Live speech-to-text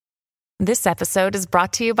This episode is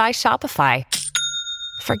brought to you by Shopify.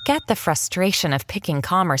 Forget the frustration of picking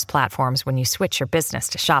commerce platforms when you switch your business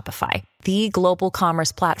to Shopify, the global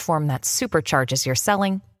commerce platform that supercharges your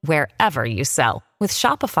selling wherever you sell. With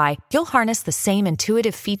Shopify, you'll harness the same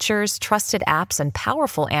intuitive features, trusted apps, and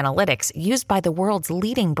powerful analytics used by the world's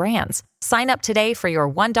leading brands. Sign up today for your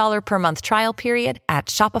 $1 per month trial period at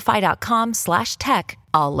shopify.com/tech,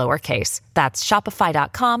 all lowercase. That's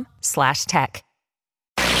shopify.com/tech.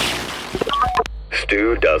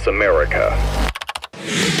 Stu Does America.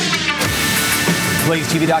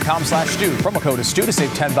 BlazeTV.com/Stu. Promo code is Stu to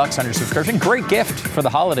save $10 on your subscription. Great gift for the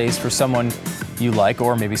holidays for someone you like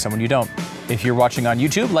or maybe someone you don't. If you're watching on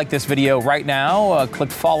YouTube, like this video right now,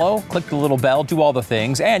 click follow, click the little bell, do all the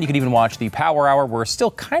things. And you can even watch the Power Hour. We're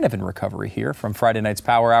still kind of in recovery here from Friday night's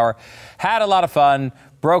Power Hour. Had a lot of fun,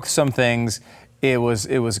 broke some things. It was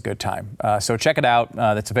a good time. So check it out.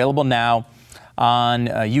 That's available now on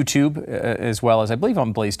YouTube, as well as, I believe,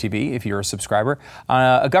 on Blaze TV, if you're a subscriber.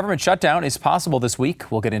 A government shutdown is possible this week.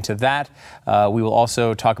 We'll get into that. We will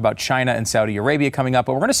also talk about China and Saudi Arabia coming up.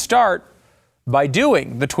 But we're going to start by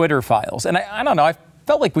doing the Twitter files. And I don't know, I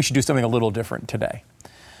felt like we should do something a little different today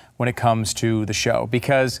when it comes to the show,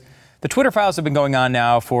 because the Twitter files have been going on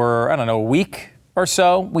now for, I don't know, a week or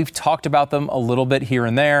so. We've talked about them a little bit here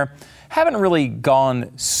and there. Haven't really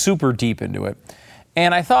gone super deep into it.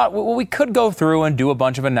 And I thought, well, we could go through and do a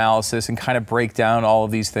bunch of analysis and kind of break down all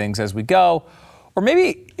of these things as we go. Or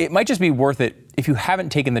maybe it might just be worth it if you haven't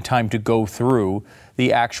taken the time to go through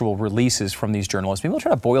the actual releases from these journalists. Maybe we'll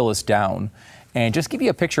try to boil this down and just give you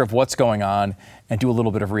a picture of what's going on and do a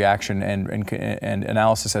little bit of reaction and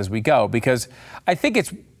analysis as we go. Because I think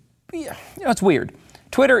it's weird.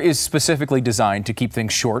 Twitter is specifically designed to keep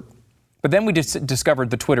things short. But then we just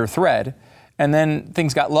discovered the Twitter thread, and then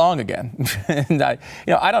things got long again. And I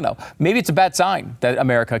don't know. Maybe it's a bad sign that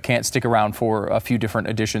America can't stick around for a few different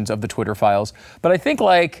editions of the Twitter files. But I think,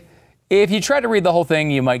 if you try to read the whole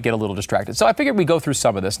thing, you might get a little distracted. So I figured we'd go through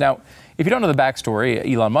some of this. Now, if you don't know the backstory,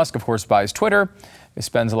 Elon Musk, of course, buys Twitter. He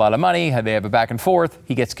spends a lot of money. They have a back and forth.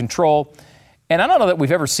 He gets control. And I don't know that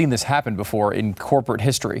we've ever seen this happen before in corporate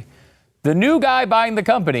history. The new guy buying the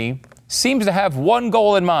company seems to have one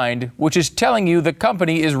goal in mind, which is telling you the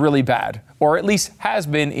company is really bad, or at least has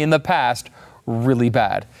been in the past really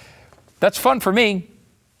bad. That's fun for me.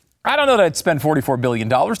 I don't know that I'd spend $44 billion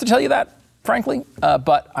to tell you that, frankly,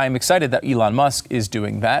 but I'm excited that Elon Musk is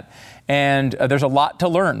doing that. And there's a lot to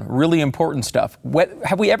learn, really important stuff.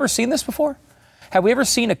 Have we ever seen this before? Have we ever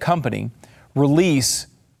seen a company release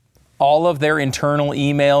all of their internal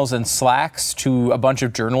emails and Slacks to a bunch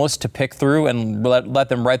of journalists to pick through and let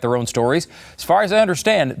them write their own stories? As far as I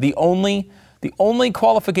understand, the only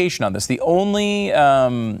qualification on this, the only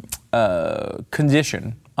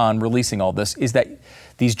condition on releasing all this is that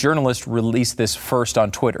these journalists release this first on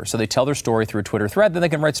Twitter. So they tell their story through a Twitter thread, then they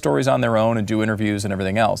can write stories on their own and do interviews and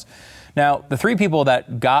everything else. Now, the three people that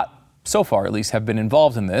so far at least, have been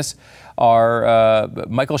involved in this are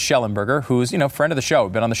Michael Shellenberger, who's, friend of the show.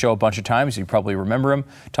 Been on the show a bunch of times. You probably remember him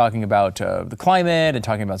talking about the climate and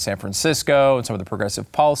talking about San Francisco and some of the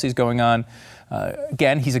progressive policies going on.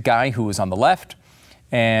 Again, he's a guy who is on the left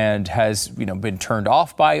and has, been turned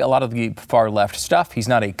off by a lot of the far left stuff. He's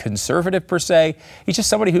not a conservative per se. He's just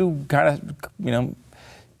somebody who kind of,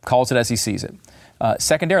 calls it as he sees it.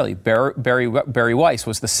 Secondarily, Bari Weiss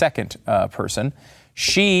was the second person.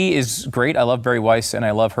 She is great. I love Bari Weiss, and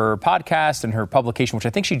I love her podcast and her publication, which I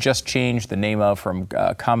think she just changed the name of from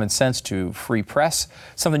Common Sense to Free Press.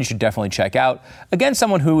 Something you should definitely check out. Again,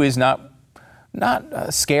 someone who is not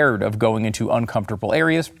scared of going into uncomfortable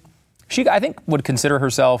areas. She, I think, would consider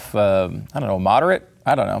herself, moderate.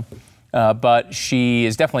 I don't know. But she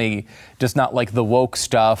is definitely does not like the woke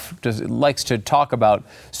stuff, likes to talk about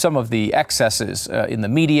some of the excesses in the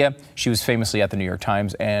media. She was famously at the New York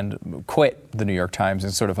Times and quit the New York Times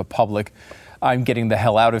in sort of a public, I'm getting the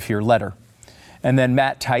hell out of here letter. And then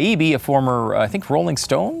Matt Taibbi, a former, I think, Rolling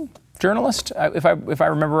Stone journalist, if I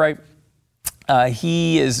remember right.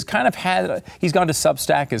 He is he's gone to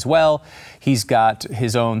Substack as well. He's got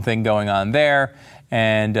his own thing going on there.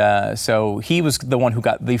 And so he was the one who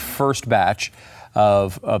got the first batch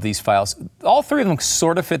of these files. All three of them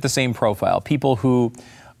sort of fit the same profile. People who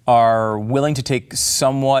are willing to take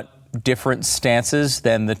somewhat different stances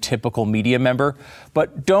than the typical media member,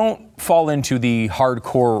 but don't fall into the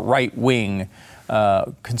hardcore right-wing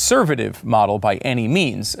conservative model by any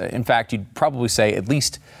means. In fact, you'd probably say at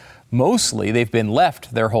least mostly they've been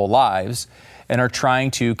left their whole lives and are trying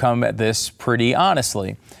to come at this pretty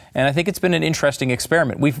honestly. And I think it's been an interesting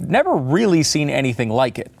experiment. We've never really seen anything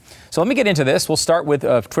like it. So let me get into this. We'll start with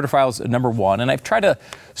Twitter files number 1. And I've tried to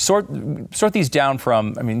sort these down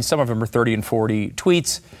from, some of them are 30 and 40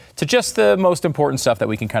 tweets to just the most important stuff that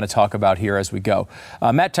we can kind of talk about here as we go.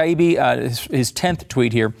 Matt Taibbi, his 10th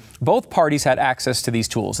tweet here, both parties had access to these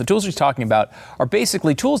tools. The tools he's talking about are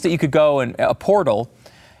basically tools that you could go in a portal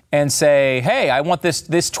and say, hey, I want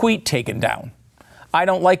this tweet taken down. I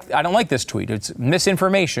don't like this tweet. It's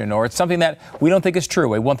misinformation, or it's something that we don't think is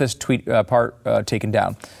true. I want this tweet taken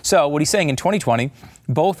down. So what he's saying, in 2020,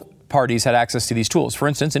 both parties had access to these tools. For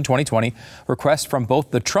instance, in 2020, requests from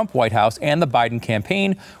both the Trump White House and the Biden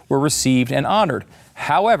campaign were received and honored.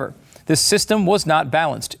 However, this system was not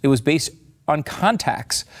balanced. It was based on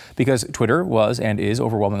contacts, because Twitter was and is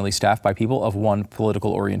overwhelmingly staffed by people of one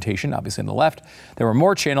political orientation, obviously on the left. There were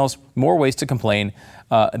more channels, more ways to complain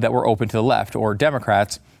that were open to the left or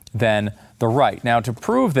Democrats than the right. Now, to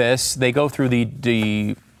prove this, they go through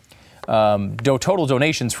the total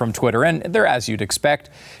donations from Twitter, and they're as you'd expect.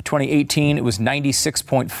 2018, it was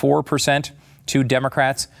 96.4% to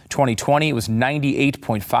Democrats. 2020, it was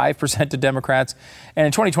 98.5% to Democrats. And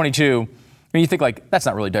in 2022, you think, like, that's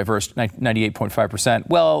not really diverse, 98.5%.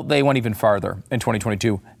 Well, they went even farther in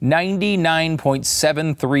 2022.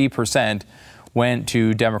 99.73% went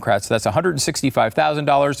to Democrats. So that's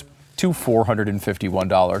 $165,000 to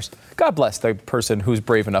 $451. God bless the person who's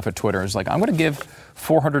brave enough at Twitter and is like, I'm going to give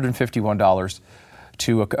 $451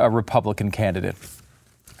 to a Republican candidate.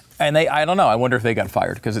 And I don't know, I wonder if they got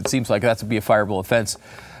fired, because it seems like that would be a fireable offense,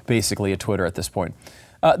 basically, at Twitter at this point.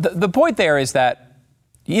 The point there is that,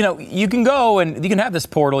 you can go and you can have this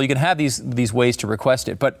portal, you can have these ways to request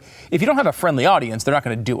it, but if you don't have a friendly audience, they're not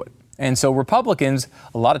going to do it. And so Republicans,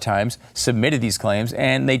 a lot of times, submitted these claims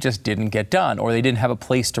and they just didn't get done, or they didn't have a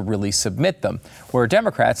place to really submit them, where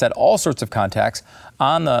Democrats had all sorts of contacts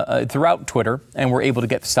on throughout Twitter and were able to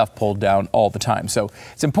get stuff pulled down all the time. So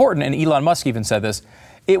it's important, and Elon Musk even said this,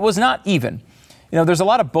 it was not even. There's a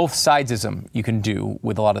lot of both sidesism you can do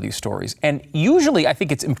with a lot of these stories. And usually I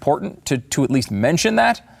think it's important to at least mention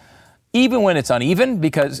that, even when it's uneven,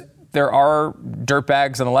 because there are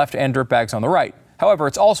dirtbags on the left and dirtbags on the right. However,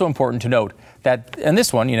 it's also important to note that in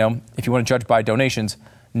this one, if you want to judge by donations,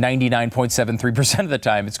 99.73% of the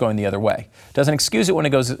time it's going the other way. Doesn't excuse it when it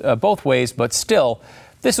goes both ways, but still,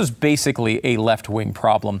 this was basically a left-wing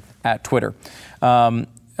problem at Twitter. Matt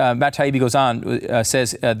Taibbi goes on,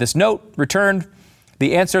 says, this note returned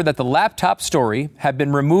the answer that the laptop story had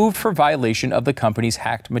been removed for violation of the company's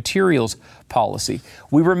hacked materials policy.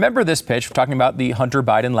 We remember this pitch, we're talking about the Hunter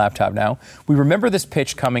Biden laptop now. We remember this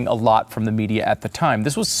pitch coming a lot from the media at the time.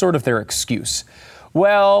 This was sort of their excuse.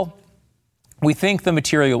 Well, we think the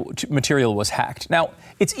material was hacked. Now,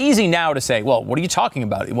 it's easy now to say, well, what are you talking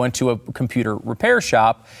about? It went to a computer repair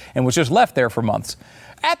shop and was just left there for months.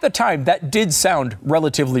 At the time, that did sound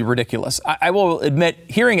relatively ridiculous. I will admit,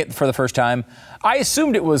 hearing it for the first time, I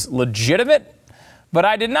assumed it was legitimate, but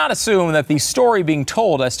I did not assume that the story being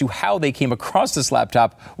told as to how they came across this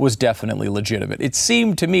laptop was definitely legitimate. It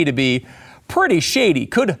seemed to me to be pretty shady.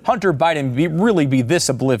 Could Hunter Biden really be this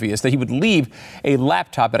oblivious that he would leave a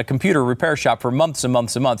laptop at a computer repair shop for months and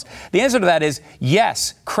months and months? The answer to that is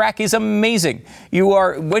yes. Crack is amazing.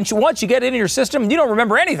 Once you get it in your system, you don't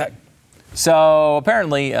remember anything. So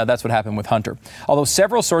apparently that's what happened with Hunter. Although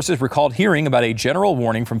several sources recalled hearing about a general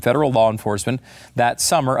warning from federal law enforcement that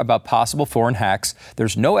summer about possible foreign hacks,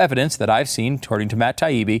 there's no evidence that I've seen, according to Matt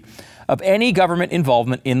Taibbi, of any government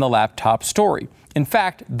involvement in the laptop story. In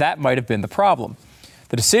fact, that might have been the problem.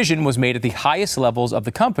 The decision was made at the highest levels of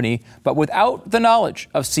the company, but without the knowledge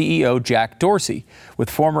of CEO Jack Dorsey, with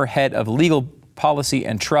former head of legal policy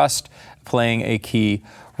and trust playing a key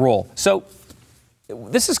role. So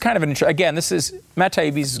this is kind of this is Matt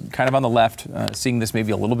Taibbi's kind of on the left, seeing this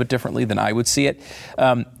maybe a little bit differently than I would see it.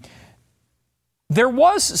 There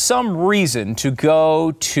was some reason to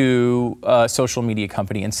go to a social media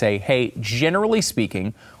company and say, hey, generally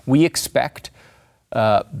speaking, we expect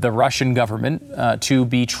the Russian government to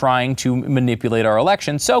be trying to manipulate our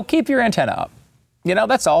election, so keep your antenna up.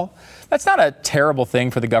 That's all. That's not a terrible thing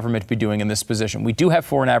for the government to be doing in this position. We do have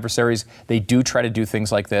foreign adversaries. They do try to do things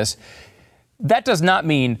like this. That does not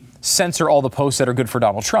mean censor all the posts that are good for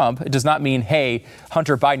Donald Trump. It does not mean, hey,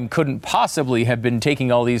 Hunter Biden couldn't possibly have been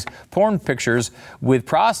taking all these porn pictures with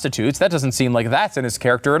prostitutes. That doesn't seem like that's in his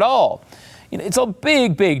character at all. It's a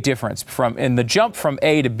big, big difference and the jump from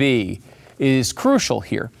A to B is crucial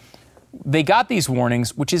here. They got these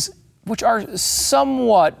warnings, which are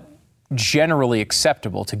somewhat generally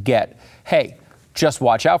acceptable to get. Hey, just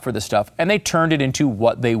watch out for this stuff. And they turned it into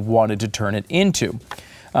what they wanted to turn it into.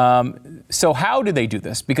 So how do they do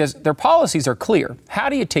this? Because their policies are clear. How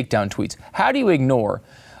do you take down tweets? How do you ignore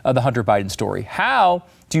the Hunter Biden story? How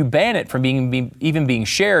do you ban it from even being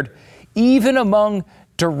shared, even among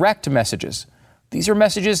direct messages? These are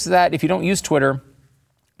messages that if you don't use Twitter,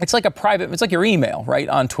 it's like it's like your email, right,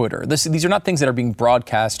 on Twitter. These are not things that are being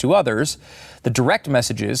broadcast to others. The direct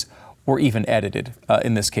messages were even edited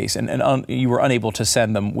in this case, and you were unable to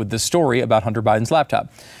send them with the story about Hunter Biden's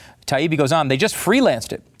laptop. Taibbi goes on, they just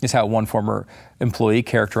freelanced it, is how one former employee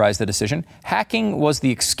characterized the decision. Hacking was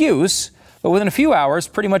the excuse, but within a few hours,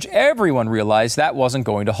 pretty much everyone realized that wasn't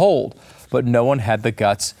going to hold, but no one had the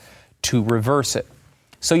guts to reverse it.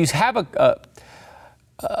 So you have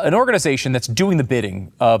an organization that's doing the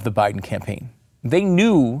bidding of the Biden campaign. They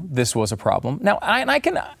knew this was a problem. Now, I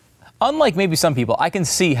can, unlike maybe some people, I can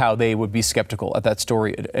see how they would be skeptical at that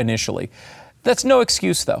story initially. That's no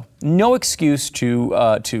excuse, though. No excuse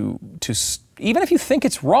to even if you think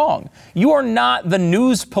it's wrong. You are not the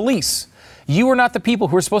news police. You are not the people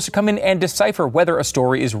who are supposed to come in and decipher whether a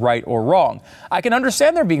story is right or wrong. I can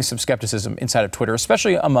understand there being some skepticism inside of Twitter,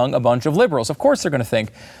 especially among a bunch of liberals. Of course, they're going to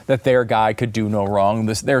think that their guy could do no wrong.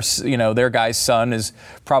 Their guy's son is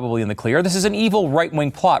probably in the clear. This is an evil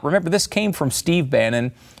right-wing plot. Remember, this came from Steve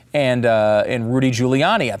Bannon and Rudy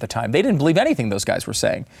Giuliani at the time. They didn't believe anything those guys were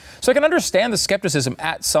saying. So I can understand the skepticism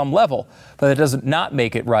at some level, but it does not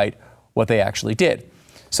make it right what they actually did.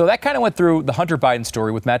 So that kind of went through the Hunter Biden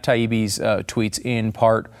story with Matt Taibbi's tweets in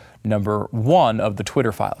part number 1 of the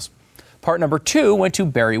Twitter files. Part number 2 went to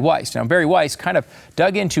Bari Weiss. Now, Bari Weiss kind of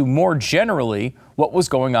dug into more generally what was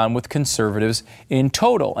going on with conservatives in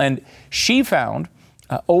total. And she found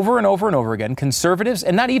over and over and over again, conservatives,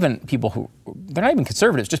 and not even people they're not even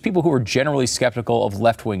conservatives, just people who are generally skeptical of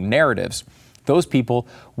left-wing narratives. Those people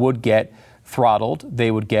would get throttled,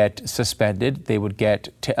 they would get suspended, they would get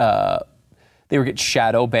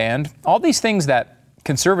shadow banned. All these things that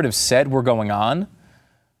conservatives said were going on.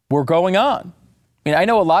 I mean, I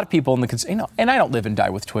know a lot of people and I don't live and die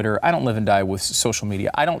with Twitter. I don't live and die with social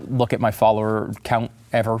media. I don't look at my follower count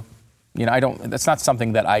ever. That's not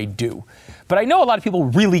something that I do. But I know a lot of people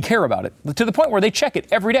really care about it, to the point where they check it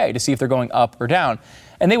every day to see if they're going up or down.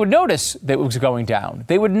 And they would notice that it was going down.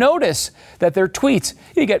 They would notice that their tweets,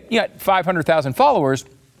 you get 500,000 followers,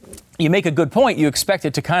 you make a good point, you expect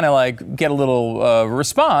it to kind of like get a little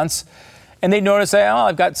response, and they notice,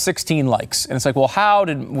 I've got 16 likes. And it's like, well,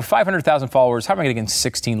 with 500,000 followers, how am I going to get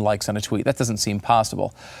 16 likes on a tweet? That doesn't seem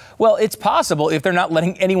possible. Well, it's possible if they're not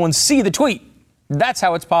letting anyone see the tweet. That's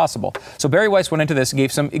how it's possible. So Bari Weiss went into this and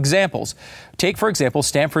gave some examples. Take, for example,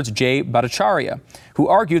 Stanford's Jay Bhattacharya, who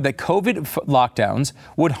argued that COVID lockdowns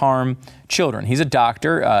would harm children. He's a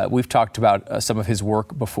doctor. We've talked about some of his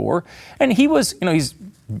work before. And he was, he's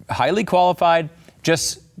highly qualified,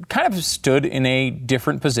 just kind of stood in a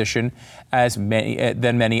different position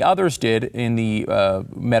than many others did in the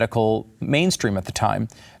medical mainstream at the time.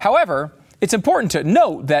 However, it's important to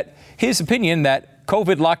note that his opinion that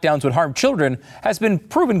COVID lockdowns would harm children has been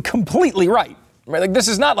proven completely right. Like, this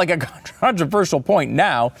is not like a controversial point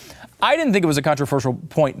now. I didn't think it was a controversial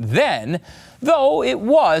point then, though it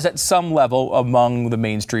was at some level among the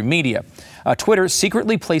mainstream media. Twitter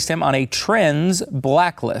secretly placed him on a trends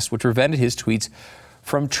blacklist, which prevented his tweets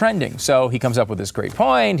from trending. So he comes up with this great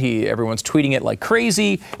point. Everyone's tweeting it like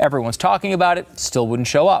crazy. Everyone's talking about it. Still wouldn't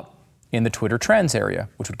show up in the Twitter trends area,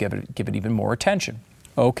 which would give it even more attention.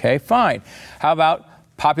 Okay, fine. How about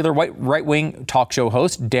popular right-wing talk show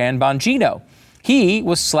host Dan Bongino? He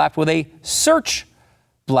was slapped with a search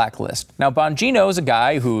blacklist. Now, Bongino is a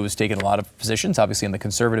guy who's taken a lot of positions, obviously on the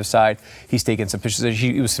conservative side. He's taken some positions.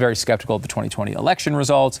 He was very skeptical of the 2020 election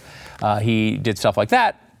results. He did stuff like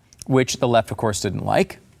that, which the left, of course, didn't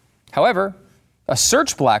like. However, a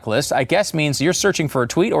search blacklist, I guess, means you're searching for a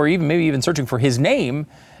tweet or maybe even searching for his name,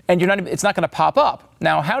 and it's not going to pop up.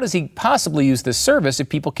 Now, how does he possibly use this service if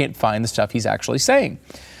people can't find the stuff he's actually saying?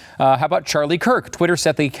 How about Charlie Kirk? Twitter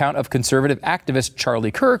set the account of conservative activist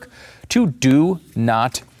Charlie Kirk to do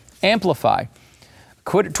not amplify.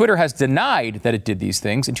 Twitter has denied that it did these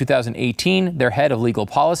things. In 2018, their head of legal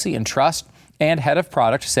policy and trust and head of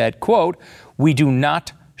product said, quote, "We do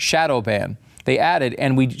not shadow ban." They added,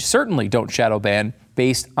 "And we certainly don't shadow ban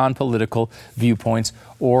based on political viewpoints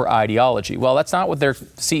or ideology." Well, that's not what their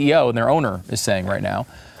CEO and their owner is saying right now.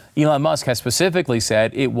 Elon Musk has specifically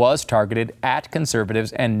said it was targeted at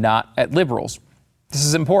conservatives and not at liberals. This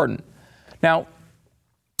is important. Now,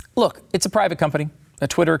 look, it's a private company.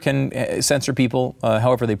 Twitter can censor people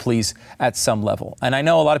however they please at some level. And I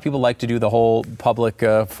know a lot of people like to do the whole public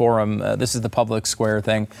forum, this is the public square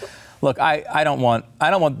thing. Look, I don't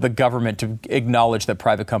want the government to acknowledge that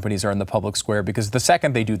private companies are in the public square, because the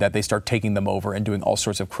second they do that, they start taking them over and doing all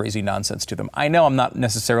sorts of crazy nonsense to them. I know I'm not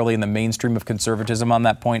necessarily in the mainstream of conservatism on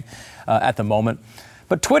that point at the moment.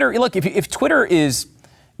 But Twitter, look, if Twitter is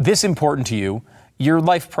this important to you, your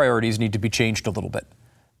life priorities need to be changed a little bit.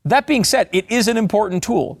 That being said, it is an important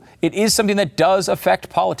tool. It is something that does affect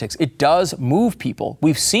politics. It does move people.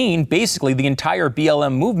 We've seen basically the entire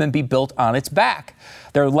BLM movement be built on its back.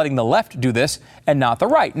 They're letting the left do this and not the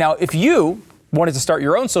right. Now, if you wanted to start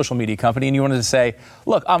your own social media company and you wanted to say,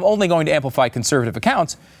 look, I'm only going to amplify conservative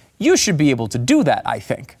accounts, you should be able to do that, I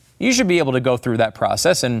think. You should be able to go through that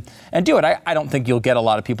process and do it. I don't think you'll get a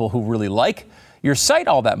lot of people who really like your site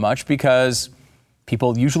all that much, because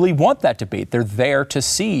people usually want that debate. They're there to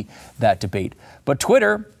see that debate. But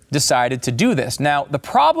Twitter decided to do this. Now, the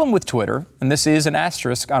problem with Twitter, and this is an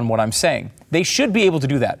asterisk on what I'm saying, they should be able to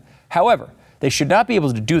do that. However, they should not be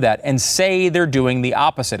able to do that and say they're doing the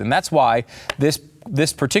opposite. And that's why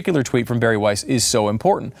this particular tweet from Bari Weiss is so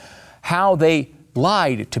important. How they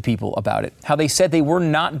lied to people about it, how they said they were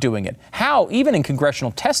not doing it, how even in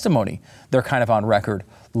congressional testimony, they're kind of on record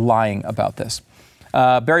lying about this.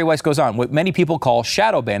 Bari Weiss goes on. What many people call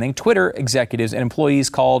shadow banning, Twitter executives and employees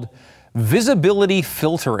called visibility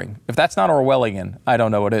filtering. If that's not Orwellian, I don't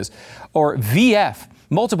know what is. Or VF.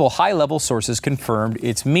 Multiple high-level sources confirmed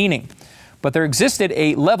its meaning. But there existed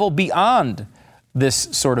a level beyond this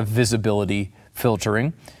sort of visibility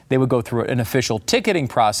filtering. They would go through an official ticketing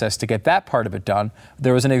process to get that part of it done.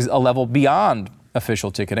 There was a level beyond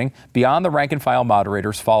official ticketing, beyond the rank and file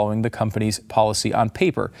moderators following the company's policy on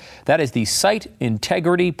paper. That is the Site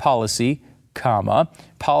Integrity Policy,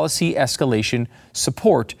 Policy Escalation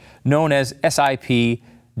Support, known as SIP-PES,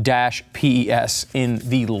 in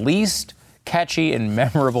the least catchy and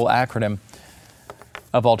memorable acronym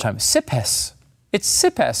of all time. SIPES. It's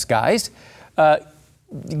SIPES, guys.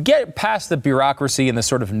 Get past the bureaucracy and the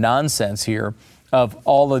sort of nonsense here of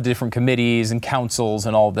all the different committees and councils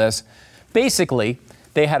and all this. Basically,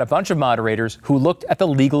 they had a bunch of moderators who looked at the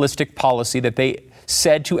legalistic policy that they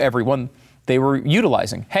said to everyone they were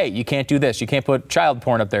utilizing. Hey, you can't do this. You can't put child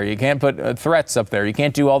porn up there. You can't put threats up there. You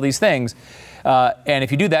can't do all these things. And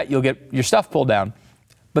if you do that, you'll get your stuff pulled down.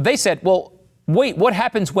 But they said, well, wait, what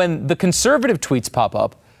happens when the conservative tweets pop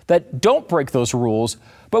up that don't break those rules,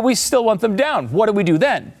 but we still want them down? What do we do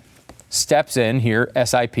then? Steps in here,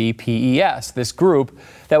 SIP-PES, this group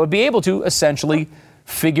that would be able to essentially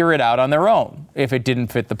figure it out on their own. If it didn't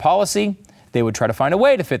fit the policy, they would try to find a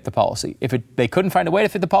way to fit the policy. If they couldn't find a way to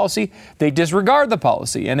fit the policy, they disregard the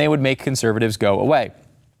policy and they would make conservatives go away.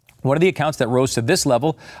 One of the accounts that rose to this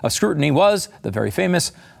level of scrutiny was the very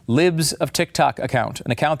famous Libs of TikTok account,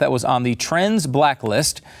 an account that was on the Trends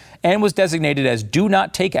blacklist and was designated as do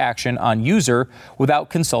not take action on user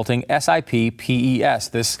without consulting SIP-PES,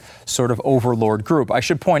 this sort of overlord group. I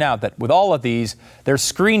should point out that with all of these, there's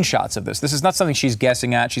screenshots of this. This is not something she's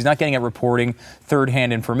guessing at. She's not getting at reporting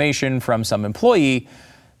third-hand information from some employee.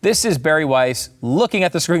 This is Bari Weiss looking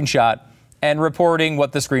at the screenshot and reporting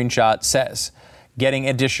what the screenshot says, getting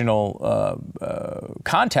additional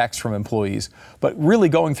context from employees, but really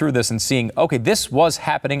going through this and seeing, okay, this was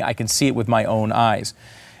happening. I can see it with my own eyes.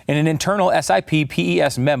 In an internal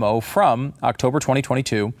SIP-PES memo from October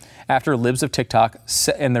 2022, after Libs of TikTok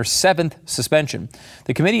and their 7th suspension,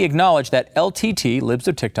 the committee acknowledged that LTT, Libs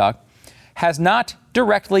of TikTok, has not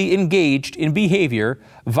directly engaged in behavior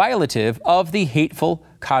violative of the hateful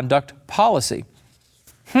conduct policy.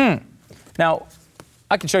 Now,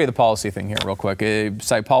 I can show you the policy thing here real quick.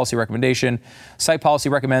 Site policy recommendation. Site policy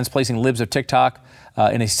recommends placing Libs of TikTok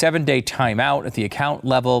in a 7-day timeout at the account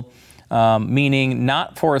level, meaning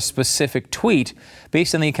not for a specific tweet,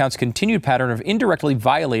 based on the account's continued pattern of indirectly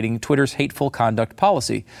violating Twitter's hateful conduct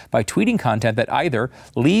policy by tweeting content that either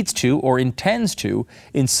leads to or intends to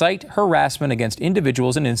incite harassment against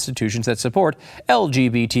individuals and institutions that support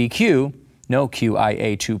LGBTQ, no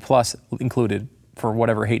QIA2+ included for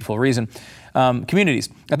whatever hateful reason, communities.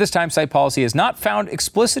 At this time, site policy has not found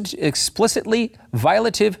explicitly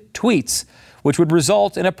violative tweets, which would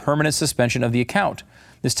result in a permanent suspension of the account.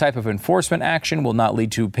 This type of enforcement action will not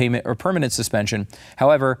lead to payment or permanent suspension.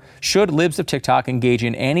 However, should Libs of TikTok engage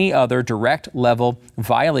in any other direct level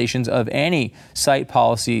violations of any site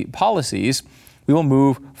policies, we will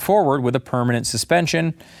move forward with a permanent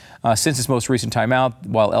suspension. Since its most recent timeout,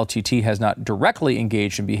 while LTT has not directly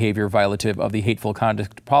engaged in behavior violative of the hateful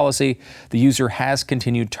conduct policy, the user has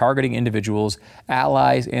continued targeting individuals,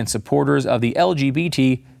 allies, and supporters of the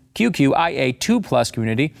LGBTQIA2+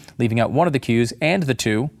 community, leaving out one of the Qs and the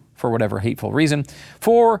 2 for whatever hateful reason,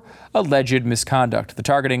 for alleged misconduct, the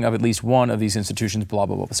targeting of at least one of these institutions, blah,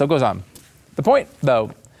 blah, blah. So it goes on. The point,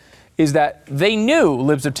 though, is that they knew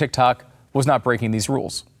Libs of TikTok was not breaking these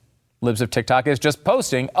rules. Libs of TikTok is just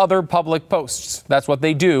posting other public posts. That's what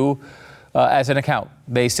they do as an account.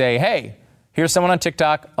 They say, hey, here's someone on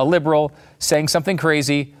TikTok, a liberal, saying something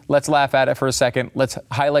crazy. Let's laugh at it for a second. Let's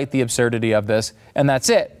highlight the absurdity of this. And that's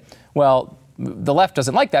it. Well, the left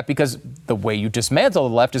doesn't like that because the way you dismantle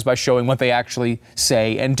the left is by showing what they actually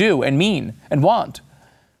say and do and mean and want.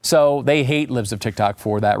 So they hate Libs of TikTok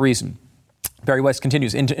for that reason. Barry Weiss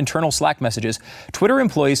continues, in internal Slack messages, Twitter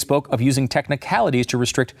employees spoke of using technicalities to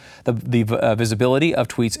restrict the visibility of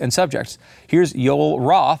tweets and subjects. Here's Yoel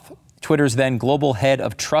Roth, Twitter's then global head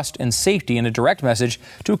of trust and safety, in a direct message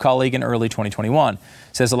to a colleague in early 2021.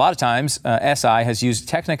 Says a lot of times SI has used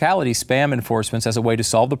technicality spam enforcements as a way to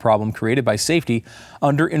solve the problem created by safety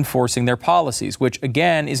under enforcing their policies, which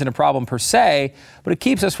again isn't a problem per se, but it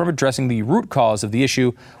keeps us from addressing the root cause of the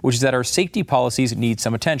issue, which is that our safety policies need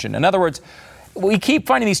some attention. In other words, we keep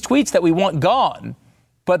finding these tweets that we want gone,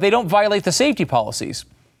 but they don't violate the safety policies.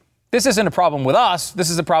 This isn't a problem with us. This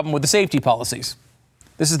is a problem with the safety policies.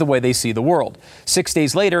 This is the way they see the world. 6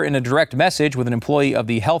 days later, in a direct message with an employee of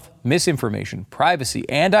the Health, Misinformation, Privacy,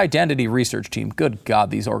 and Identity Research Team, good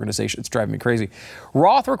God, these organizations drive me crazy,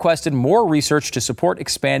 Roth requested more research to support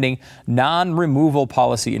expanding non-removal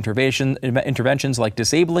policy interventions like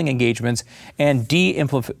disabling engagements and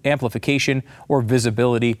de-amplification or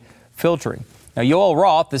visibility filtering. Now, Yoel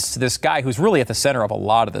Roth, this guy who's really at the center of a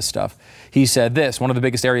lot of this stuff, he said this: one of the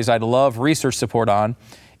biggest areas I'd love research support on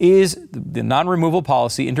is the non-removal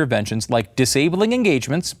policy interventions like disabling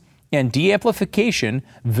engagements and de-amplification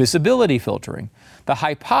visibility filtering. The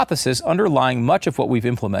hypothesis underlying much of what we've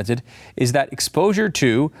implemented is that exposure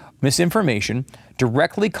to misinformation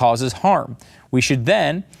directly causes harm. We should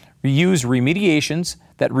then use remediations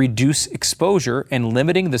that reduce exposure, and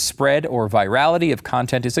limiting the spread or virality of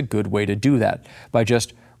content is a good way to do that by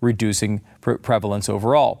just reducing prevalence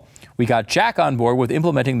overall. We got Jack on board with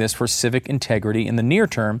implementing this for civic integrity in the near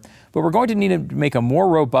term, but we're going to need to make a more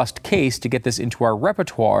robust case to get this into our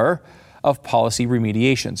repertoire of policy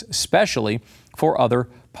remediations, especially for other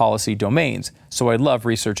policy domains. So I'd love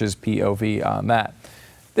research's POV on that.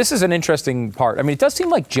 This is an interesting part. I mean, it does seem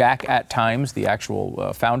like Jack at times, the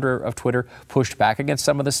actual founder of Twitter, pushed back against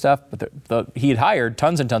some of this stuff, but he had hired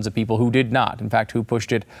tons and tons of people who did not. In fact, who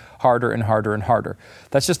pushed it harder and harder and harder.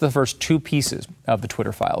 That's just the first two pieces of the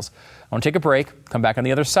Twitter files. I want to take a break, come back on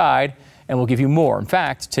the other side, and we'll give you more. In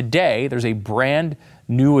fact, today there's a brand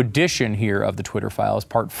new edition here of the Twitter files,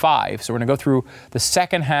 part 5. So we're going to go through the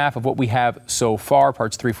second half of what we have so far,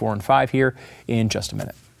 parts 3, 4, and 5 here in just a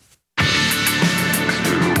minute.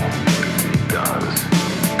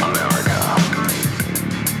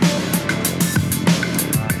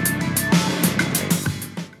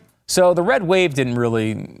 So the red wave didn't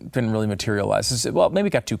really materialize. Well, maybe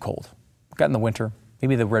it got too cold. Got in the winter.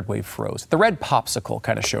 Maybe the red wave froze. The red popsicle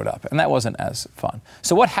kind of showed up, and that wasn't as fun.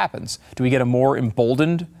 So what happens? Do we get a more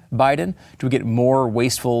emboldened Biden? Do we get more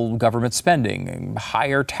wasteful government spending,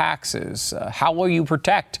 higher taxes? How will you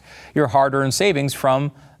protect your hard-earned savings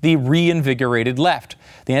from the reinvigorated left?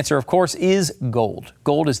 The answer, of course, is gold.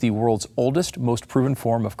 Gold is the world's oldest, most proven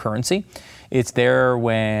form of currency. It's there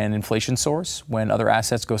when inflation soars, when other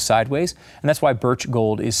assets go sideways, and that's why Birch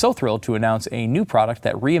Gold is so thrilled to announce a new product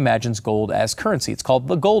that reimagines gold as currency. It's called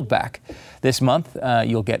the Gold Back. This month,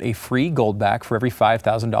 you'll get a free gold back for every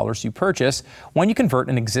 $5,000 you purchase when you convert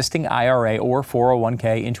an existing IRA or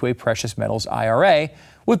 401k into a precious metals IRA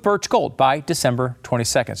with Birch Gold by December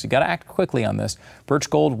 22nd. So you got to act quickly on this. Birch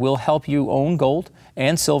Gold will help you own gold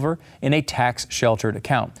and silver in a tax-sheltered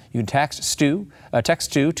account. You can text STU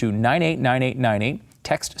to 989898.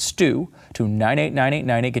 Text STU to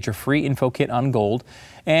 989898. Get your free info kit on gold,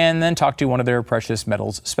 and then talk to one of their precious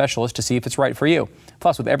metals specialists to see if it's right for you.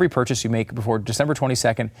 Plus, with every purchase you make before December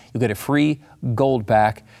 22nd, you'll get a free gold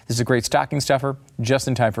back. This is a great stocking stuffer, just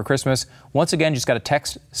in time for Christmas. Once again, you just got to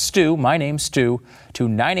text STU, my name Stu, to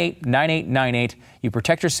 989898. You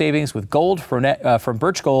protect your savings with gold from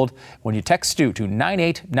Birch Gold. When you text STU to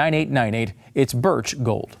 989898, it's Birch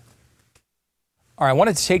Gold. All right, I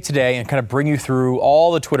wanted to take today and kind of bring you through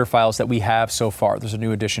all the Twitter files that we have so far. There's a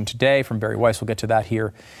new edition today from Barry Weiss. We'll get to that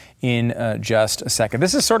here in just a second.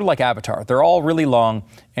 This is sort of like Avatar. They're all really long,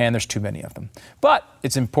 and there's too many of them. But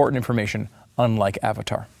it's important information, unlike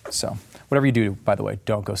Avatar. So whatever you do, by the way,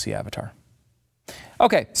 don't go see Avatar.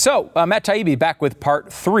 Okay, so Matt Taibbi back with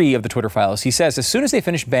part 3 of the Twitter files. He says, as soon as they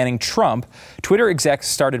finished banning Trump, Twitter execs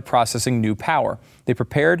started processing new power. They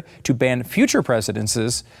prepared to ban future presidents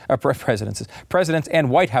and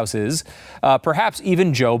White Houses, perhaps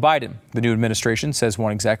even Joe Biden. The new administration, says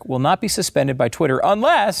one exec, will not be suspended by Twitter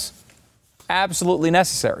unless absolutely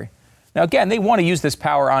necessary. Now, again, they want to use this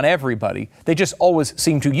power on everybody. They just always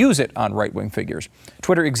seem to use it on right-wing figures.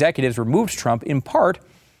 Twitter executives removed Trump in part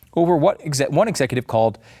over what one executive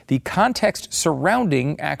called the context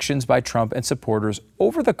surrounding actions by Trump and supporters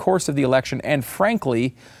over the course of the election and,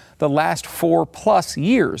 frankly, the last 4+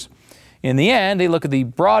 years. In the end, they look at the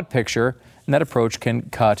broad picture, and that approach can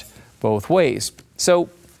cut both ways. So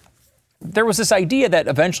there was this idea that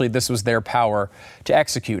eventually this was their power to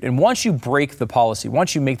execute. And once you break the policy,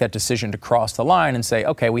 once you make that decision to cross the line and say,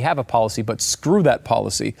 okay, we have a policy, but screw that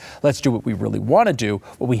policy. Let's do what we really want to do,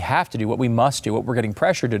 what we have to do, what we must do, what we're getting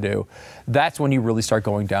pressured to do. That's when you really start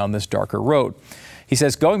going down this darker road. He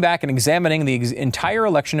says, going back and examining the entire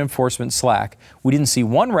election enforcement slack, we didn't see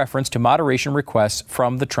one reference to moderation requests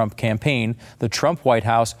from the Trump campaign, the Trump White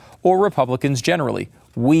House, or Republicans generally.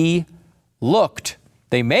 We looked.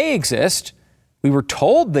 They may exist. We were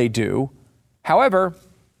told they do. However,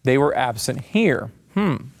 they were absent here.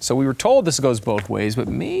 So we were told this goes both ways, but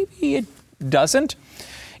maybe it doesn't.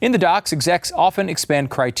 In the docs, execs often expand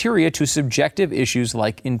criteria to subjective issues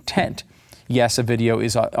like intent. Yes, a video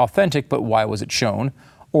is authentic, but why was it shown?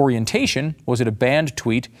 Orientation, was it a banned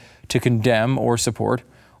tweet to condemn or support?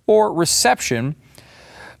 Or reception,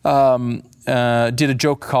 did a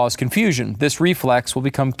joke cause confusion? This reflex will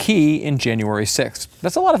become key in January 6th.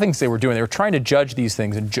 That's a lot of things they were doing. They were trying to judge these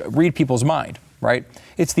things and read people's mind, right?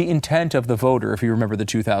 It's the intent of the voter, if you remember the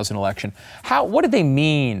 2000 election. What did they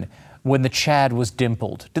mean when the Chad was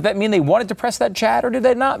dimpled? Did that mean they wanted to press that Chad, or did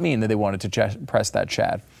that not mean that they wanted to press that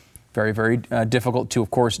Chad? Very, very difficult to, of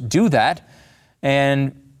course, do that.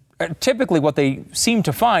 And typically what they seem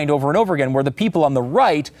to find over and over again were the people on the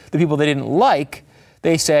right, the people they didn't like,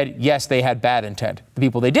 they said, yes, they had bad intent. The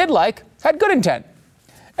people they did like had good intent.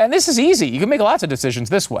 And this is easy. You can make lots of decisions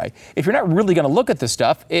this way. If you're not really going to look at this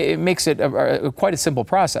stuff, it makes it quite a simple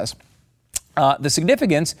process. The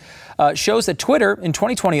significance shows that Twitter, in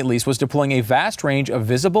 2020 at least, was deploying a vast range of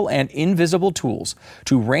visible and invisible tools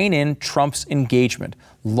to rein in Trump's engagement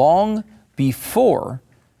long before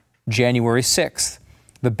January 6th.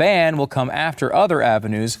 The ban will come after other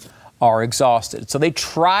avenues are exhausted. So they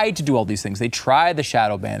tried to do all these things. They tried the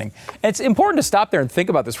shadow banning. And it's important to stop there and think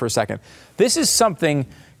about this for a second. This is something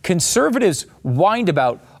conservatives whined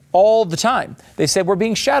about all the time. They said, we're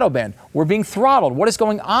being shadow banned. We're being throttled. What is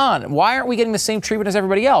going on? Why aren't we getting the same treatment as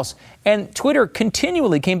everybody else? And Twitter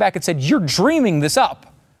continually came back and said, you're dreaming this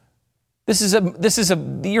up.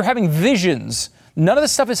 You're having visions. None of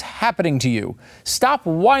this stuff is happening to you. Stop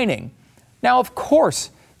whining. Now, of course,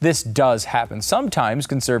 this does happen. Sometimes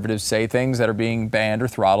conservatives say things that are being banned or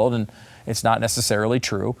throttled, and it's not necessarily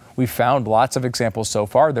true. We've found lots of examples so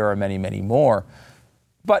far. There are many, many more.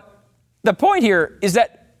 But the point here is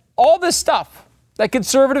that all this stuff that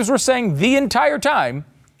conservatives were saying the entire time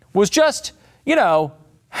was just,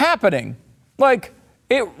 happening. Like,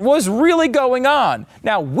 it was really going on.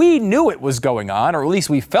 Now, we knew it was going on, or at least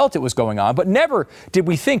we felt it was going on, but never did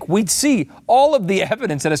we think we'd see all of the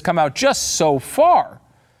evidence that has come out just so far.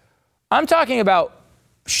 I'm talking about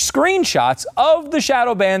screenshots of the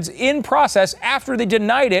shadow bans in process after they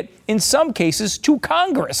denied it, in some cases, to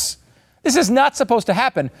Congress. This is not supposed to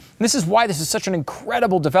happen. This is why this is such an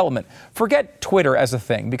incredible development. Forget Twitter as a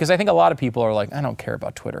thing, because I think a lot of people are like, I don't care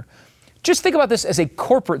about Twitter. Just think about this as a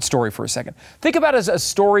corporate story for a second. Think about it as a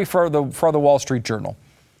story for the Wall Street Journal.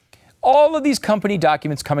 All of these company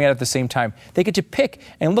documents coming out at the same time, they get to pick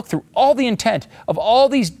and look through all the intent of all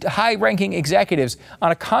these high-ranking executives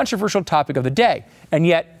on a controversial topic of the day, and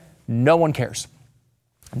yet no one cares.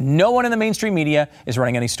 No one in the mainstream media is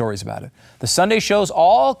running any stories about it. The Sunday shows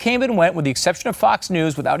all came and went with the exception of Fox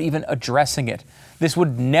News without even addressing it. This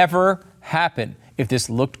would never happen if this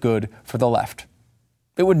looked good for the left.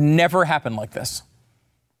 It would never happen like this.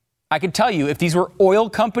 I can tell you, if these were oil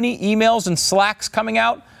company emails and Slacks coming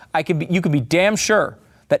out, you could be damn sure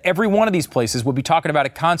that every one of these places would be talking about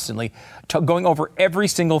it constantly, going over every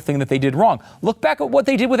single thing that they did wrong. Look back at what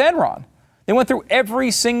they did with Enron. They went through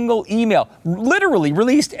every single email, literally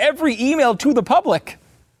released every email to the public.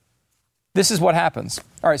 This is what happens.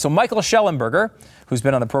 All right, so Michael Shellenberger, who's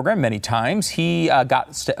been on the program many times, he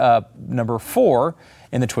got number 4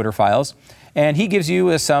 in the Twitter files. And he gives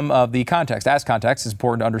you some of the context. As context, it's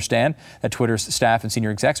important to understand that Twitter's staff and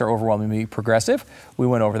senior execs are overwhelmingly progressive. We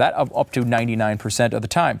went over that up to 99% of the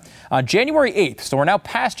time. On January 8th, so we're now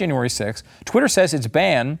past January 6th, Twitter says its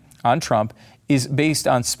ban on Trump is based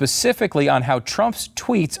on specifically on how Trump's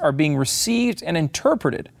tweets are being received and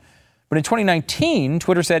interpreted. But in 2019,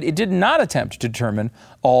 Twitter said it did not attempt to determine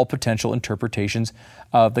all potential interpretations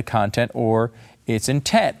of the content or its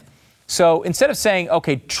intent. So instead of saying,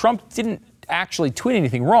 okay, Trump didn't actually tweet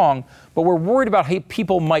anything wrong, but we're worried about how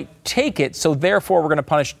people might take it, so therefore we're going to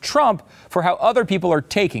punish Trump for how other people are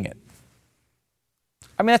taking it.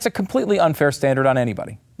 I mean, that's a completely unfair standard on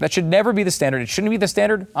anybody. That should never be the standard. It shouldn't be the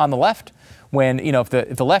standard on the left. When, if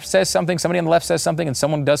the left says something, somebody on the left says something, and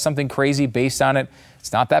someone does something crazy based on it,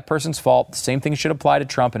 it's not that person's fault. The same thing should apply to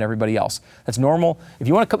Trump and everybody else. That's normal. If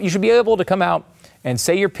you want to, you should be able to come out and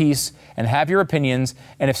say your piece and have your opinions.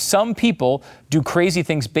 And if some people do crazy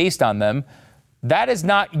things based on them, that is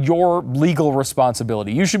not your legal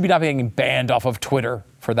responsibility. You should be not being banned off of Twitter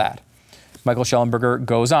for that. Michael Schellenberger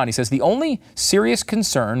goes on. He says, the only serious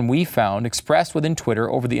concern we found expressed within Twitter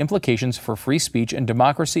over the implications for free speech and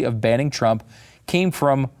democracy of banning Trump came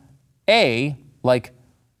from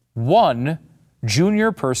one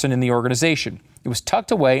junior person in the organization. It was tucked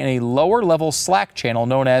away in a lower level Slack channel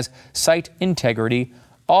known as Site Integrity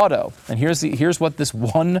Auto. And here's what this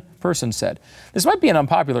one person said. This might be an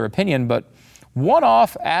unpopular opinion, but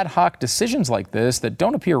one-off ad hoc decisions like this that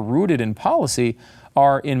don't appear rooted in policy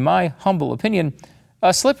are, in my humble opinion,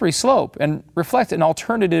 a slippery slope and reflect an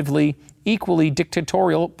alternatively equally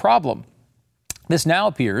dictatorial problem. This now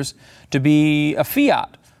appears to be a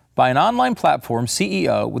fiat by an online platform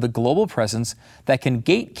CEO with a global presence that can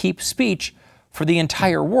gatekeep speech for the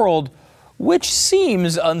entire world, which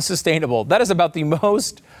seems unsustainable. That is about the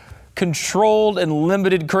most controlled and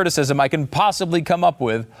limited criticism I can possibly come up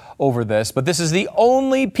with over this, but this is the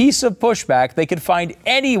only piece of pushback they could find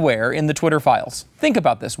anywhere in the Twitter files. Think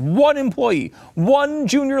about this. One employee, one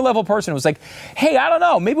junior level person was like, hey, I don't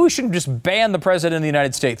know, maybe we shouldn't just ban the president of the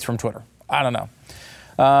United States from Twitter. I don't know.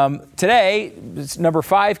 Today, number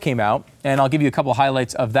 5 came out, and I'll give you a couple of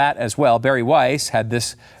highlights of that as well. Barry Weiss had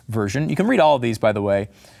this version. You can read all of these, by the way,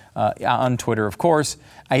 on Twitter, of course.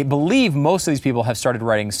 I believe most of these people have started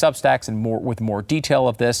writing Substacks and with more detail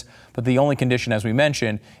of this, but the only condition, as we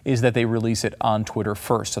mentioned, is that they release it on Twitter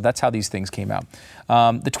first. So that's how these things came out.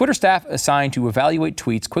 The Twitter staff assigned to evaluate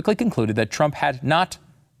tweets quickly concluded that Trump had not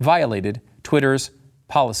violated Twitter's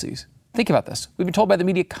policies. Think about this. We've been told by the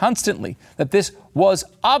media constantly that this was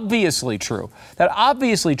obviously true, that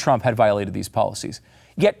obviously Trump had violated these policies.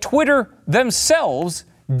 Yet Twitter themselves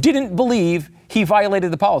didn't believe he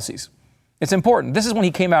violated the policies. It's important. This is when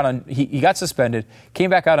he came out he got suspended, came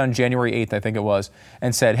back out on January 8th, I think it was,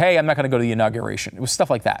 and said, hey, I'm not going to go to the inauguration. It was stuff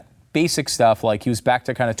like that. Basic stuff, like he was back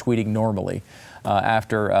to kind of tweeting normally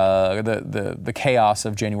after the chaos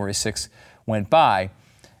of January 6th went by.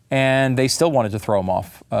 And they still wanted to throw him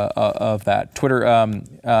off of that. Twitter,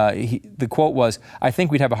 the quote was, I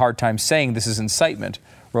think we'd have a hard time saying this is incitement,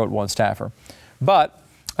 wrote one staffer. But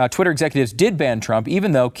Twitter executives did ban Trump,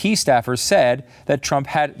 even though key staffers said that Trump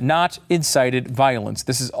had not incited violence.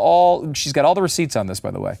 This is all, she's got all the receipts on this,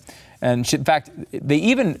 by the way. And in fact, they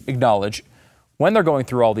even acknowledge when they're going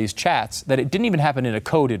through all these chats that it didn't even happen in a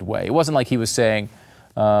coded way. It wasn't like he was saying,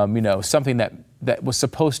 something that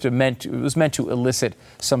was meant to elicit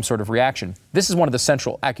some sort of reaction. This is one of the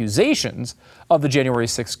central accusations of the January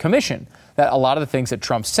 6th Commission, that a lot of the things that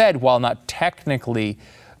Trump said, while not technically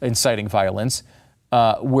inciting violence,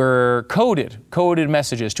 were coded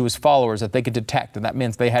messages to his followers that they could detect, and that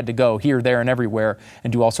means they had to go here, there, and everywhere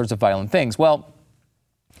and do all sorts of violent things. Well,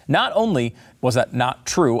 not only was that not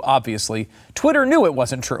true, obviously, Twitter knew it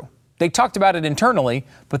wasn't true. They talked about it internally,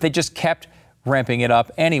 but they just kept ramping it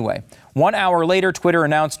up anyway. 1 hour later, Twitter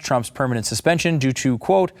announced Trump's permanent suspension due to,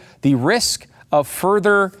 quote, the risk of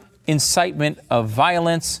further incitement of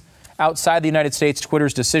violence. Outside the United States,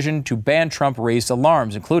 Twitter's decision to ban Trump raised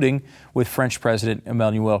alarms, including with French President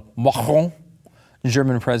Emmanuel Macron,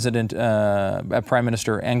 German Prime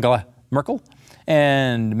Minister Angela Merkel,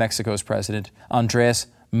 and Mexico's President Andrés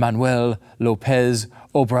Manuel López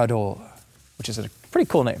Obrador, which is a pretty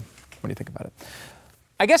cool name when you think about it.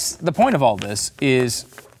 I guess the point of all this is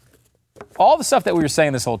all the stuff that we were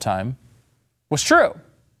saying this whole time was true.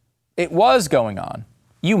 It was going on.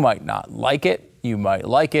 You might not like it. You might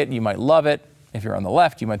like it. You might love it. If you're on the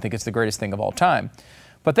left, you might think it's the greatest thing of all time.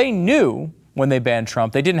 But they knew when they banned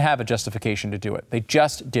Trump, they didn't have a justification to do it. They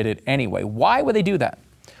just did it anyway. Why would they do that?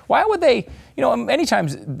 Why would they, many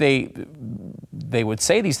times they would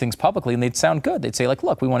say these things publicly and they'd sound good. They'd say, like,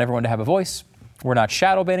 look, we want everyone to have a voice. We're not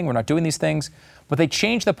shadow banning. We're not doing these things. But they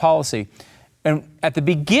changed the policy. And at the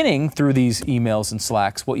beginning, through these emails and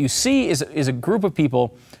Slacks, what you see is a group of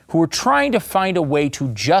people who are trying to find a way to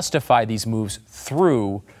justify these moves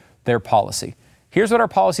through their policy. Here's what our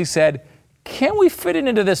policy said. Can we fit it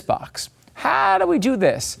into this box? How do we do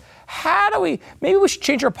this? Maybe we should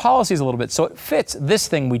change our policies a little bit so it fits this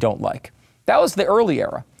thing we don't like. That was the early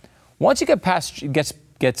era. Once you get past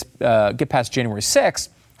January 6th,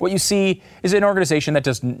 what you see is an organization that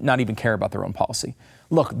does not even care about their own policy.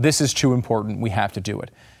 Look, this is too important. We have to do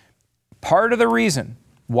it. Part of the reason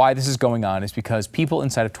why this is going on is because people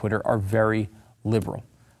inside of Twitter are very liberal.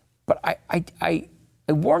 But I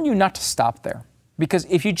warn you not to stop there. Because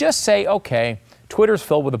if you just say, okay, Twitter's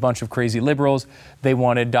filled with a bunch of crazy liberals. They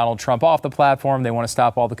wanted Donald Trump off the platform. They want to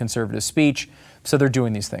stop all the conservative speech. So they're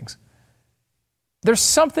doing these things. There's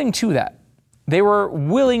something to that. They were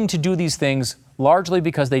willing to do these things largely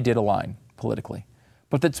because they did align politically.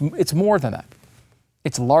 But it's more than that.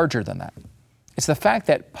 It's larger than that. It's the fact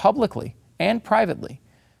that publicly and privately,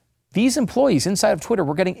 these employees inside of Twitter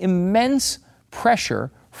were getting immense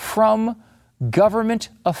pressure from government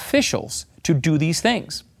officials to do these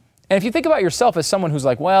things. And if you think about yourself as someone who's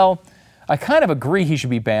like, well, I kind of agree he should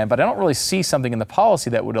be banned, but I don't really see something in the policy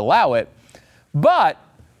that would allow it. But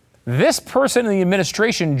this person in the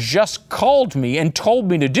administration just called me and told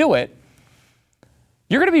me to do it.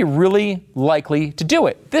 You're going to be really likely to do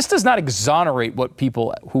it. This does not exonerate what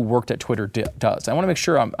people who worked at Twitter does. I want to make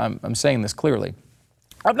sure I'm saying this clearly.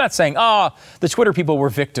 I'm not saying, the Twitter people were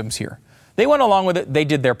victims here. They went along with it. They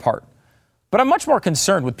did their part. But I'm much more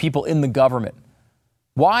concerned with people in the government.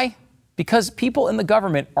 Why? Because people in the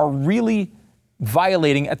government are really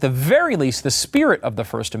violating, at the very least, the spirit of the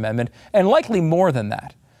First Amendment, and likely more than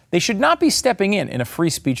that. They should not be stepping in a free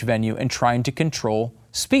speech venue and trying to control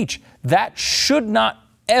speech. That should not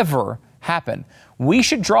ever happen. We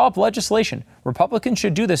should draw up legislation. Republicans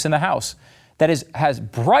should do this in the House that has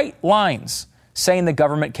bright lines saying the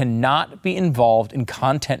government cannot be involved in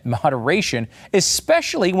content moderation,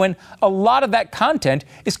 especially when a lot of that content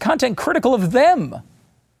is content critical of them.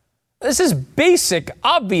 This is basic,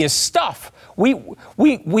 obvious stuff.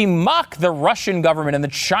 We mock the Russian government and the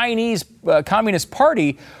Chinese Communist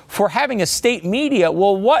Party for having a state media.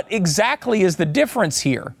 Well, what exactly is the difference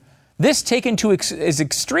here? This taken to its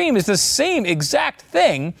extreme is the same exact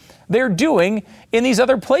thing they're doing in these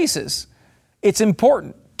other places. It's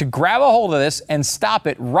important to grab a hold of this and stop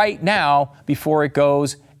it right now before it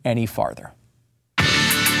goes any farther.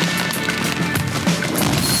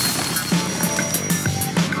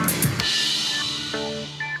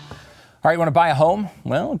 All right, you want to buy a home?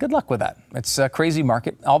 Well, good luck with that. It's a crazy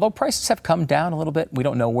market. Although prices have come down a little bit, we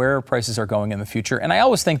don't know where prices are going in the future. And I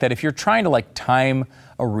always think that if you're trying to time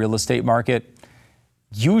a real estate market,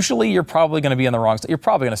 usually you're probably going to be on the wrong side. You're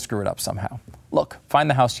probably going to screw it up somehow. Look, find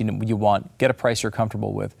the house you want, get a price you're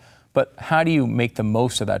comfortable with. But how do you make the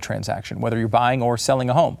most of that transaction, whether you're buying or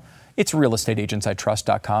selling a home? It's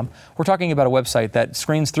realestateagentsitrust.com. We're talking about a website that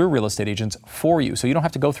screens through real estate agents for you, so you don't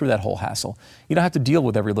have to go through that whole hassle. You don't have to deal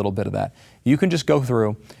with every little bit of that. You can just go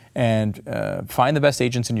through and find the best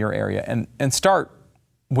agents in your area and start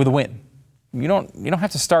with a win. You don't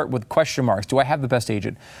have to start with question marks. Do I have the best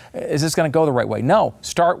agent? Is this going to go the right way? No.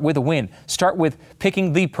 Start with a win. Start with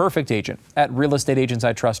picking the perfect agent at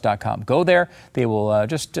realestateagentsitrust.com. Go there. They will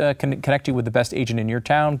just connect you with the best agent in your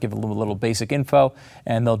town, give a little basic info,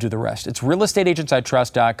 and they'll do the rest. It's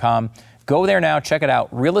realestateagentsitrust.com. Go there now. Check it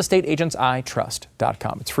out.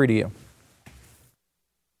 realestateagentsitrust.com. It's free to you.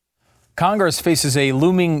 Congress faces a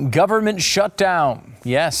looming government shutdown.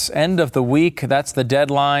 Yes, end of the week. That's the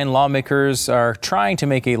deadline. Lawmakers are trying to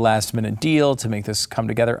make a last-minute deal to make this come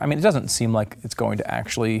together. I mean, it doesn't seem like it's going to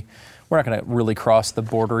actually, we're not going to really cross the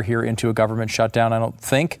border here into a government shutdown, I don't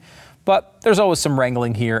think. But there's always some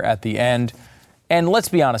wrangling here at the end. And let's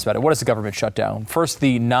be honest about it. What is a government shutdown? First,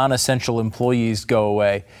 the non-essential employees go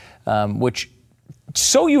away, which,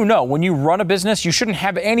 so you know, when you run a business, you shouldn't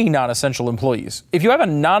have any non-essential employees. If you have a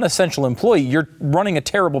non-essential employee, you're running a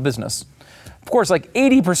terrible business. Of course,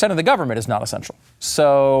 80% of the government is not essential.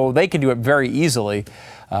 So they can do it very easily.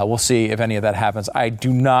 We'll see if any of that happens. I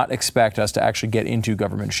do not expect us to actually get into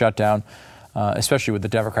government shutdown, especially with the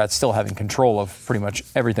Democrats still having control of pretty much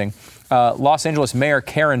everything. Los Angeles Mayor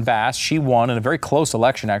Karen Bass, she won in a very close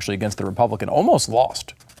election, actually, against the Republican. Almost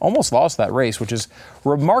lost that race, which is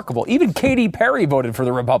remarkable. Even Katy Perry voted for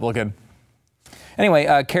the Republican.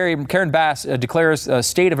 Anyway, Karen Bass declares a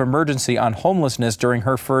state of emergency on homelessness during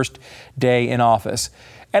her first day in office.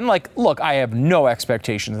 And look, I have no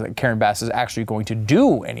expectations that Karen Bass is actually going to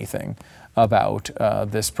do anything about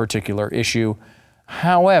this particular issue.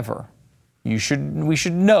 However, we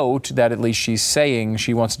should note that at least she's saying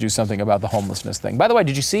she wants to do something about the homelessness thing. By the way,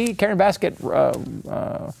 did you see Karen Bass get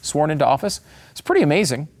sworn into office? It's pretty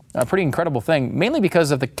amazing, a pretty incredible thing, mainly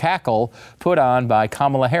because of the cackle put on by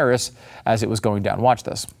Kamala Harris as it was going down. Watch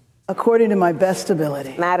this. According to my best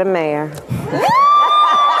ability. Madam Mayor.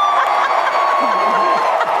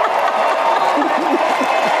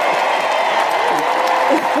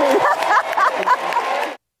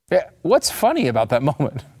 Yeah, what's funny about that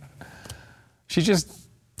moment? She's just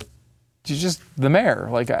the mayor.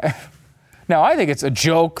 Now I think it's a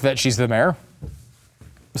joke that she's the mayor.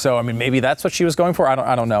 So, I mean, maybe that's what she was going for.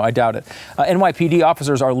 I don't know. I doubt it. NYPD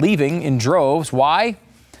officers are leaving in droves. Why?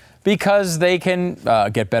 Because they can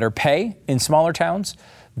get better pay in smaller towns.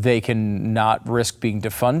 They can not risk being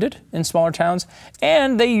defunded in smaller towns.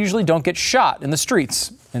 And they usually don't get shot in the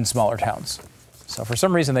streets in smaller towns. So for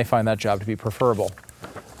some reason, they find that job to be preferable.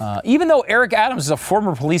 Even though Eric Adams is a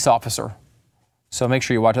former police officer. So make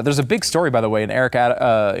sure you watch it. There's a big story, by the way, in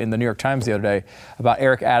the New York Times the other day about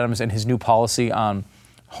Eric Adams and his new policy on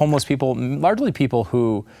homeless people, largely people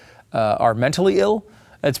who are mentally ill.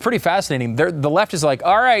 It's pretty fascinating. The left is like,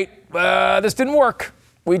 all right, this didn't work.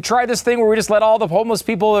 We tried this thing where we just let all the homeless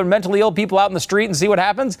people and mentally ill people out in the street and see what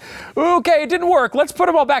happens. Okay, it didn't work. Let's put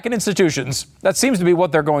them all back in institutions. That seems to be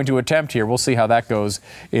what they're going to attempt here. We'll see how that goes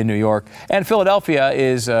in New York. And Philadelphia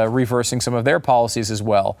is reversing some of their policies as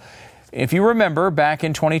well. If you remember, back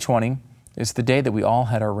in 2020, it's the day that we all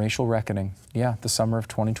had our racial reckoning. Yeah, the summer of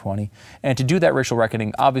 2020. And to do that racial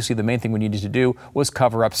reckoning, obviously the main thing we needed to do was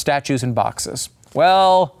cover up statues and boxes.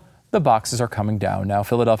 Well, the boxes are coming down now.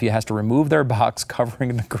 Philadelphia has to remove their box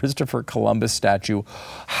covering the Christopher Columbus statue.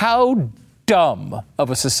 How dumb of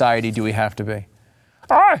a society do we have to be?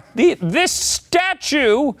 This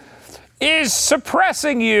statue is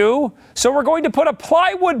suppressing you, so we're going to put a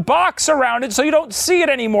plywood box around it so you don't see it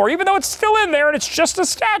anymore, even though it's still in there and it's just a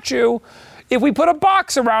statue. If we put a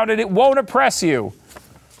box around it, it won't oppress you.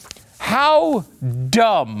 How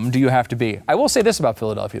dumb do you have to be? I will say this about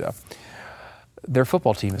Philadelphia, though. Their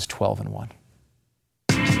football team is 12-1.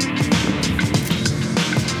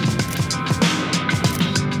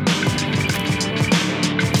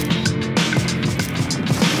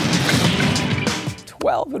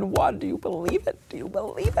 Do you believe it? Do you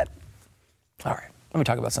believe it? All right, let me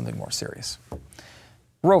talk about something more serious.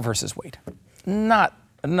 Roe versus Wade. Not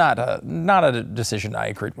a decision I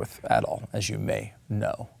agreed with at all, as you may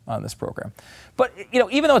know on this program. But,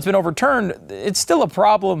 even though it's been overturned, it's still a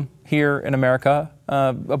problem here in America.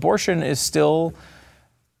 Abortion is still,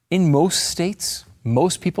 in most states,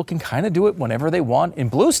 most people can kind of do it whenever they want. In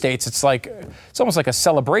blue states, it's almost like a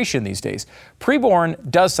celebration these days.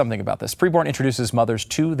 Preborn does something about this. Preborn introduces mothers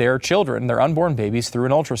to their children, their unborn babies, through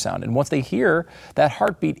an ultrasound. And once they hear that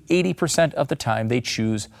heartbeat, 80% of the time they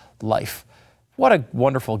choose life. What a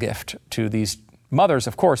wonderful gift to these mothers,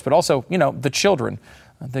 of course, but also, the children,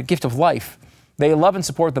 the gift of life. They love and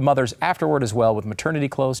support the mothers afterward as well with maternity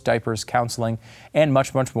clothes, diapers, counseling, and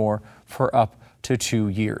much, much more for up to 2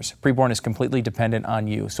 years. Preborn is completely dependent on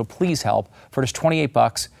you, so please help. For just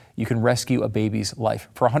 $28, you can rescue a baby's life.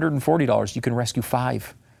 For $140, you can rescue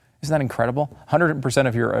 5. Isn't that incredible? 100%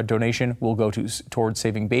 of your donation will go towards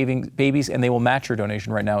saving babies, and they will match your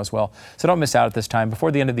donation right now as well. So don't miss out at this time.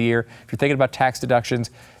 Before the end of the year, if you're thinking about tax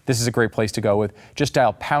deductions, this is a great place to go with. Just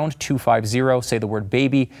dial pound 250, say the word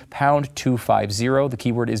baby, pound 250. The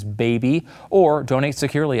keyword is baby, or donate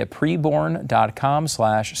securely at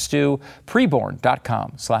preborn.com/stew,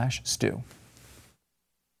 preborn.com/stew.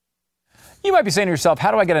 You might be saying to yourself, how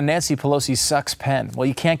do I get a Nancy Pelosi Sucks pen? Well,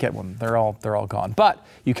 you can't get one. They're all gone. But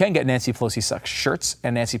you can get Nancy Pelosi Sucks shirts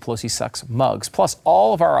and Nancy Pelosi Sucks mugs, plus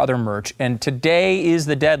all of our other merch. And today is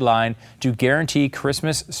the deadline to guarantee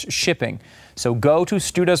Christmas shipping. So go to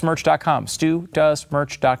stewdoesmerch.com,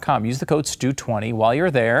 stewdoesmerch.com. Use the code STEW20. While you're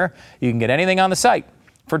there, you can get anything on the site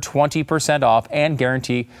for 20% off and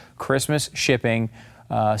guarantee Christmas shipping.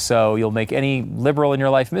 So you'll make any liberal in your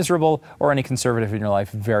life miserable or any conservative in your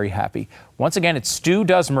life very happy. Once again, it's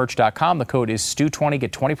stewdoesmerch.com. The code is STEW20.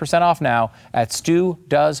 Get 20% off now at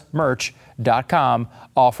stewdoesmerch.com.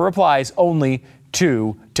 Offer applies only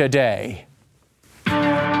to today.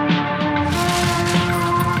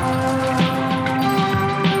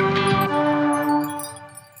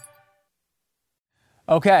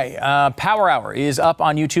 Okay, Power Hour is up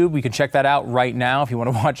on YouTube. You can check that out right now if you want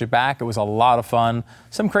to watch it back. It was a lot of fun.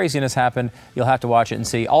 Some craziness happened. You'll have to watch it and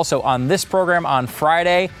see. Also on this program on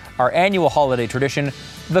Friday, our annual holiday tradition,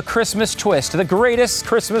 The Christmas Twist, the greatest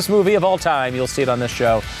Christmas movie of all time. You'll see it on this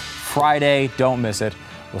show Friday. Don't miss it.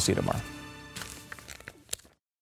 We'll see you tomorrow.